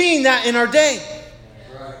we're seeing that in our day.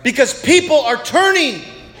 Because people are turning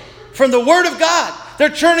from the Word of God. They're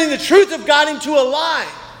turning the truth of God into a lie.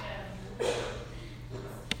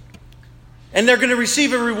 And they're going to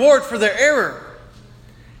receive a reward for their error.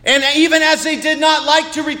 And even as they did not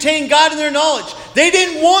like to retain God in their knowledge, they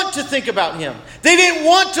didn't want to think about Him. They didn't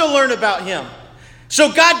want to learn about Him. So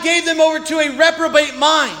God gave them over to a reprobate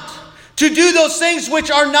mind to do those things which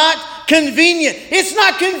are not convenient. It's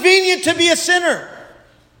not convenient to be a sinner.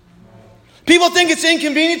 People think it's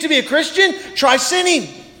inconvenient to be a Christian. Try sinning.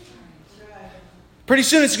 Pretty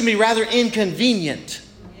soon it's going to be rather inconvenient.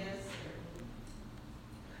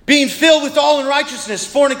 Being filled with all unrighteousness,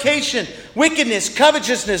 fornication, wickedness,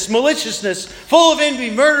 covetousness, maliciousness, full of envy,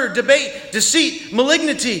 murder, debate, deceit,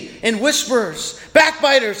 malignity, and whisperers,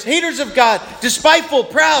 backbiters, haters of God, despiteful,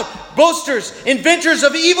 proud, boasters, inventors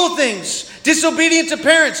of evil things, disobedient to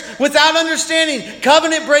parents, without understanding,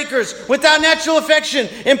 covenant breakers, without natural affection,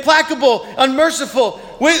 implacable, unmerciful,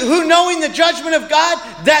 who knowing the judgment of God,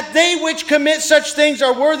 that they which commit such things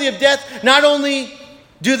are worthy of death, not only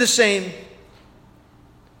do the same,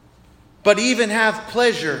 but even have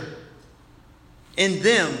pleasure in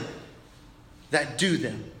them that do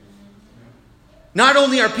them. Not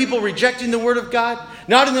only are people rejecting the word of God,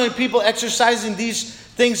 not only are people exercising these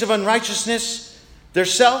things of unrighteousness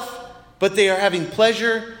themselves, but they are having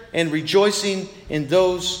pleasure and rejoicing in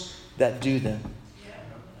those that do them.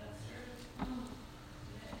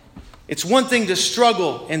 It's one thing to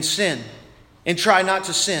struggle and sin and try not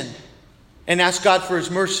to sin and ask God for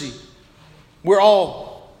His mercy. We're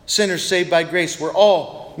all sinners saved by grace. We're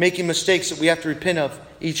all making mistakes that we have to repent of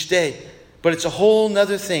each day. But it's a whole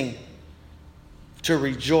nother thing to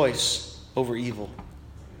rejoice over evil.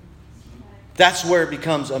 That's where it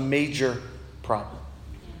becomes a major problem.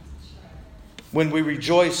 When we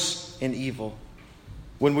rejoice in evil.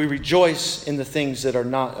 When we rejoice in the things that are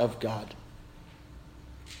not of God.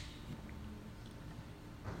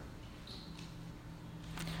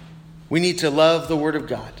 We need to love the Word of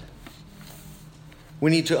God.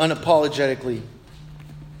 We need to unapologetically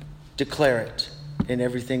declare it in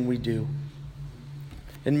everything we do.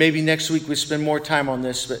 And maybe next week we spend more time on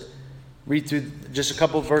this, but read through just a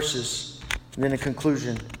couple of verses and then a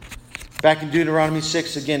conclusion. Back in Deuteronomy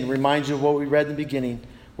 6, again, remind you of what we read in the beginning.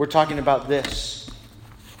 We're talking about this.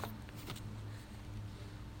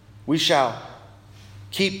 We shall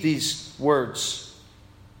keep these words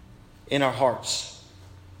in our hearts.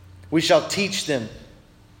 We shall teach them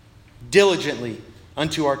diligently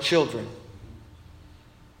unto our children.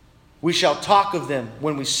 We shall talk of them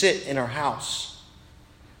when we sit in our house.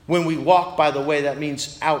 When we walk by the way, that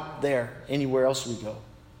means out there, anywhere else we go.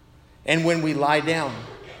 And when we lie down,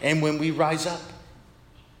 and when we rise up.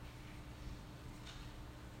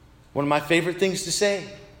 One of my favorite things to say.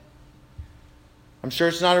 I'm sure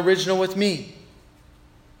it's not original with me.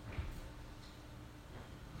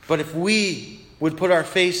 But if we would put our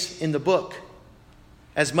face in the book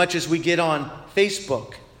as much as we get on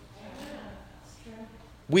Facebook,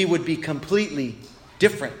 we would be completely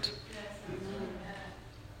different.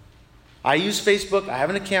 I use Facebook. I have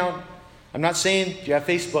an account. I'm not saying if you have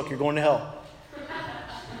Facebook, you're going to hell.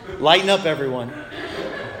 Lighten up, everyone.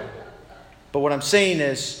 But what I'm saying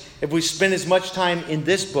is, if we spend as much time in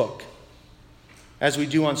this book as we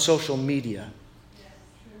do on social media,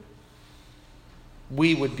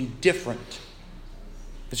 we would be different.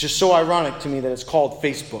 It's just so ironic to me that it's called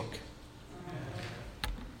Facebook.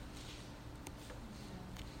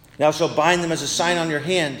 Thou shalt bind them as a sign on your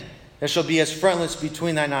hand. They shall be as frontlets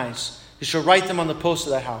between thine eyes. You shall write them on the posts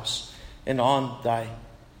of thy house and on thy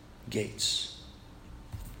gates.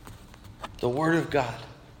 The Word of God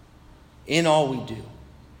in all we do,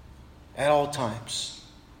 at all times,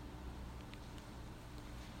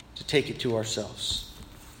 to take it to ourselves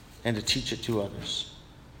and to teach it to others.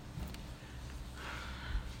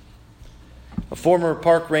 A former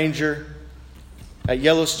park ranger at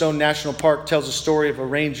Yellowstone National Park tells a story of a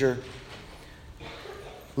ranger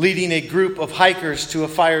leading a group of hikers to a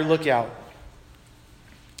fire lookout.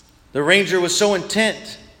 The ranger was so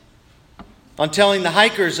intent on telling the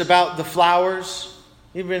hikers about the flowers.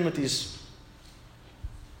 You've been with these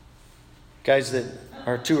guys that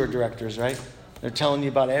are tour directors, right? They're telling you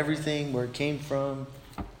about everything, where it came from,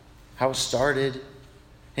 how it started.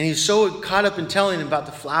 And he's so caught up in telling them about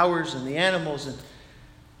the flowers and the animals and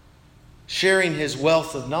sharing his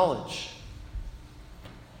wealth of knowledge.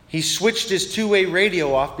 He switched his two-way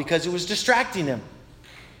radio off because it was distracting him.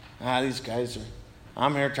 These guys are...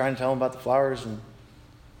 I'm here trying to tell them about the flowers, and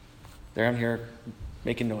they're here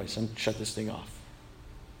making noise. I'm shut this thing off.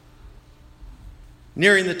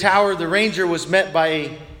 Nearing the tower, the ranger was met by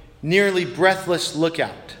a nearly breathless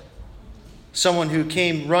lookout. Someone who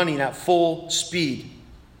came running at full speed.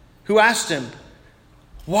 Who asked him,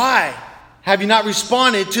 "Why have you not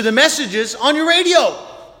responded to the messages on your radio?"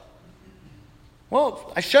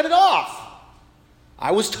 "Well, I shut it off.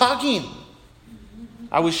 I was talking.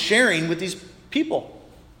 I was sharing with these people."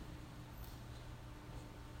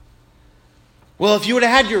 "Well, if you would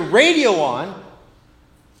have had your radio on,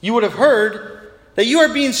 you would have heard that you are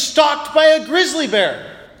being stalked by a grizzly bear.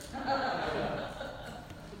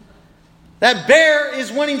 That bear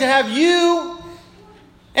is wanting to have you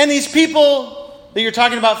and these people that you're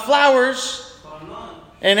talking about, flowers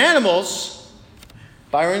and animals,"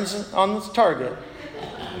 Byron's on this target,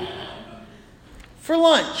 "for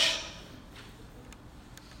lunch."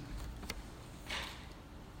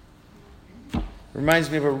 Reminds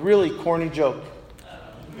me of a really corny joke.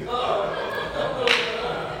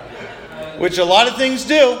 Which a lot of things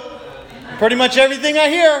do. Pretty much everything I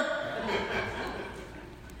hear.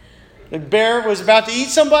 The bear was about to eat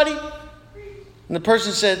somebody, and the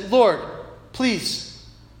person said, "Lord, please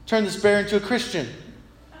turn this bear into a Christian."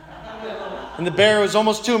 And And the bear was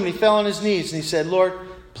almost to him, and he fell on his knees, and he said, Lord,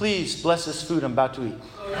 please bless this food I'm about to eat.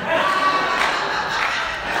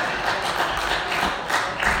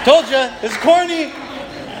 Told you, it's corny.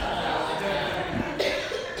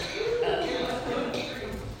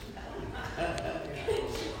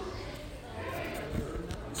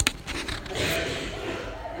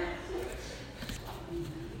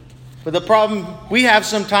 But the problem we have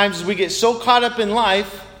sometimes is we get so caught up in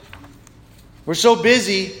life, we're so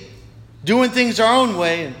busy doing things our own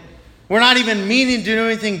way, and we're not even meaning to do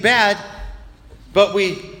anything bad, but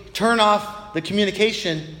we turn off the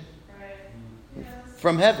communication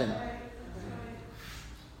from heaven.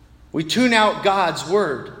 We tune out God's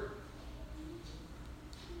word.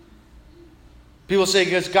 People say,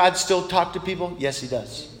 does God still talk to people? Yes, he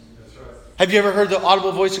does. Have you ever heard the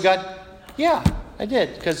audible voice of God? Yeah, I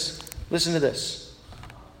did, because listen to this.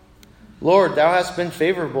 Lord, thou hast been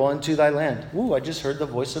favorable unto thy land. Ooh, I just heard the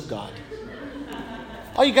voice of God.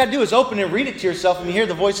 All you got to do is open it, read it to yourself, and you hear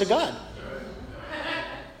the voice of God.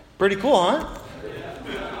 Pretty cool, huh?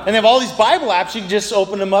 And they have all these Bible apps. You can just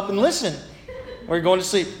open them up and listen. Or you're going to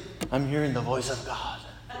sleep. I'm hearing the voice of God.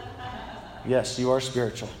 Yes, you are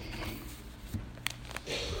spiritual.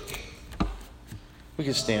 We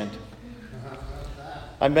can stand.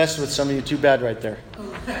 I messed with some of you too bad right there.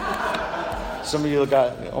 Some of you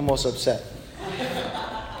got almost upset.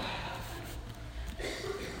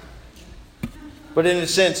 But in a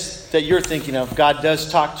sense that you're thinking of, God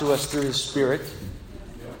does talk to us through His Spirit.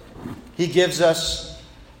 He gives us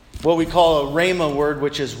what we call a rhema word,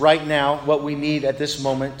 which is right now, what we need at this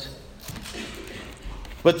moment.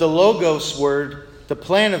 But the Logos word, the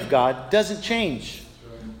plan of God, doesn't change.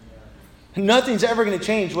 Nothing's ever going to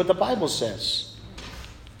change what the Bible says.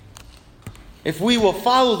 If we will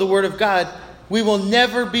follow the Word of God, we will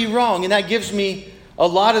never be wrong. And that gives me a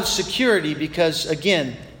lot of security because,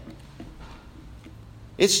 again,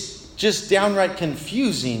 it's just downright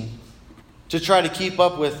confusing to try to keep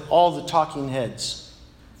up with all the talking heads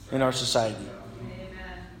in our society.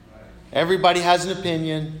 Everybody has an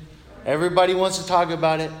opinion. Everybody wants to talk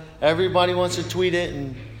about it. Everybody wants to tweet it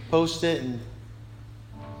and post it and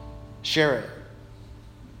share it.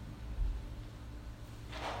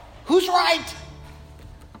 Who's right?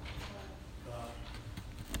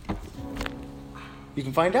 You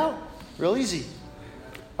can find out real easy.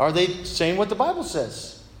 Are they saying what the Bible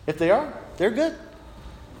says? If they are, they're good.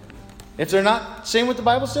 If they're not saying what the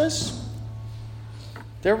Bible says,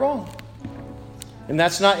 they're wrong. And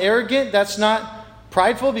that's not arrogant. That's not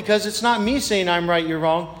prideful, because it's not me saying I'm right, you're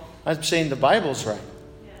wrong. I'm saying the Bible's right.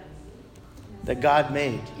 That God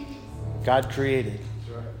made. God created.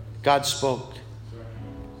 God spoke.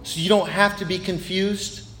 So you don't have to be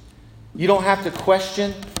confused. You don't have to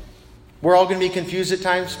question. We're all going to be confused at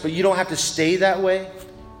times, but you don't have to stay that way.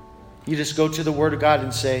 You just go to the Word of God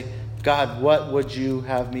and say, God, what would you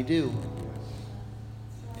have me do?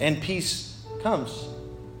 And peace comes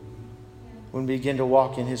when we begin to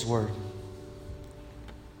walk in His Word.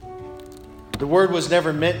 The Word was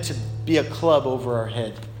never meant to be a club over our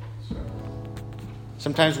head.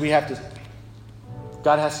 Sometimes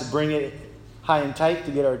God has to bring it high and tight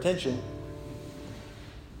to get our attention.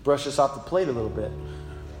 Brush us off the plate a little bit.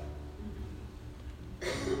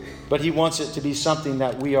 But He wants it to be something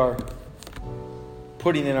that we are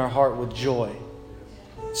putting in our heart with joy.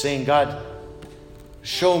 Saying, God,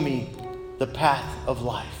 show me the path of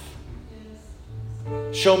life.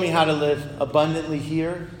 Show me how to live abundantly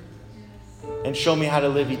here. And show me how to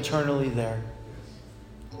live eternally there.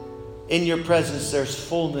 In your presence there's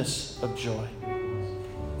fullness of joy.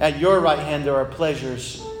 At your right hand there are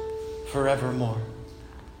pleasures forevermore.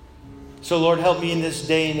 So Lord, help me in this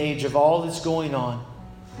day and age of all that's going on.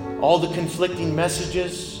 All the conflicting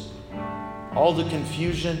messages. All the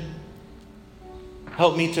confusion.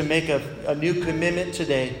 Help me to make a new commitment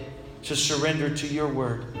today to surrender to your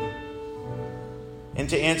word. And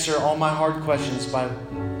to answer all my hard questions by,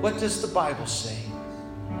 what does the Bible say?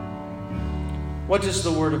 What does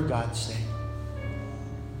the Word of God say?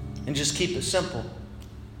 And just keep it simple.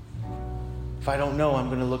 If I don't know, I'm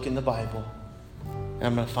going to look in the Bible. And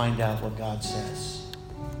I'm going to find out what God says.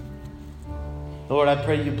 Lord, I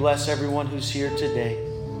pray you bless everyone who's here today.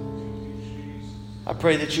 I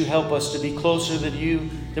pray that you help us to be closer to you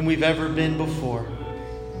than we've ever been before.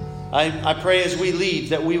 I pray as we leave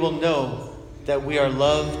that we will know that we are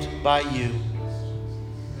loved by you.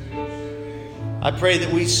 I pray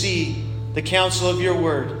that we see the counsel of your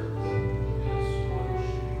word.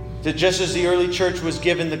 That just as the early church was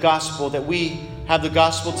given the gospel, that we have the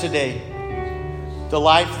gospel today. The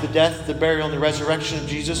life, the death, the burial, and the resurrection of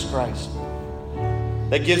Jesus Christ.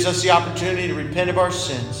 That gives us the opportunity to repent of our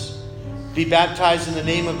sins be baptized in the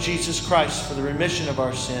name of Jesus Christ for the remission of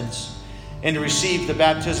our sins, and to receive the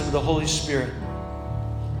baptism of the Holy Spirit.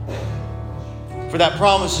 For that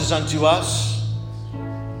promise is unto us,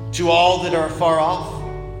 to all that are far off,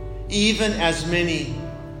 even as many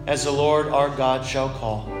as the Lord our God shall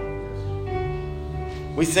call.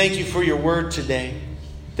 We thank you for your word today,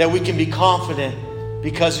 that we can be confident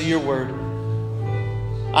because of your word.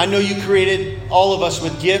 I know you created all of us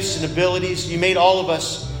with gifts and abilities. You made all of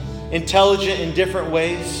us intelligent in different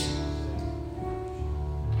ways.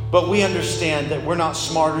 But we understand that we're not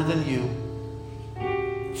smarter than you.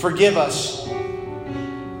 Forgive us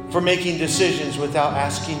for making decisions without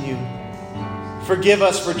asking you. Forgive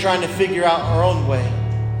us for trying to figure out our own way.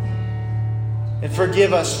 And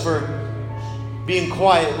forgive us for being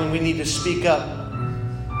quiet when we need to speak up.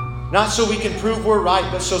 Not so we can prove we're right,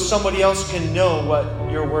 but so somebody else can know what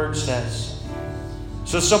your word says.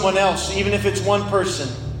 So someone else, even if it's one person,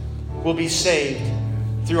 will be saved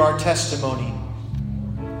through our testimony.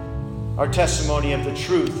 Our testimony of the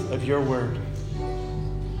truth of your word.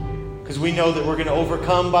 Because we know that we're going to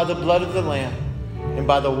overcome by the blood of the Lamb and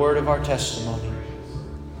by the word of our testimony.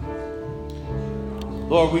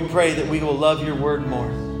 Lord, we pray that we will love your word more.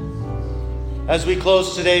 As we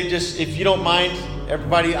close today, just if you don't mind,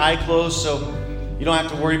 everybody eye closed, so you don't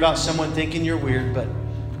have to worry about someone thinking you're weird, but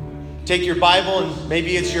take your Bible, and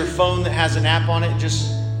maybe it's your phone that has an app on it.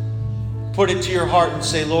 Just put it to your heart and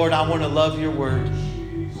say, Lord, I want to love your word.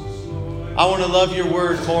 I want to love your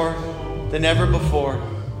word more than ever before.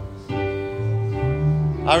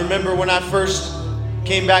 I remember when I first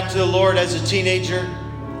came back to the Lord as a teenager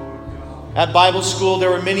at Bible school, there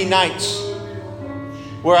were many nights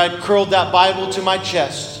where I curled that Bible to my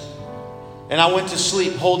chest and I went to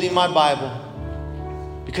sleep holding my Bible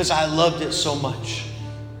because I loved it so much.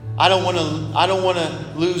 I don't want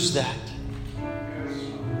to lose that.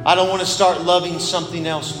 I don't want to start loving something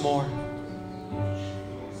else more.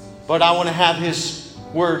 But I want to have his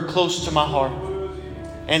word close to my heart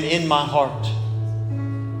and in my heart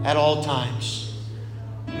at all times.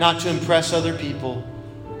 Not to impress other people,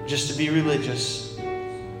 just to be religious,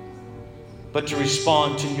 but to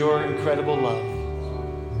respond to your incredible love.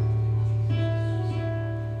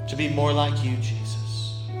 To be more like you,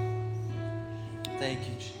 Jesus. Thank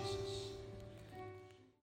you, Jesus.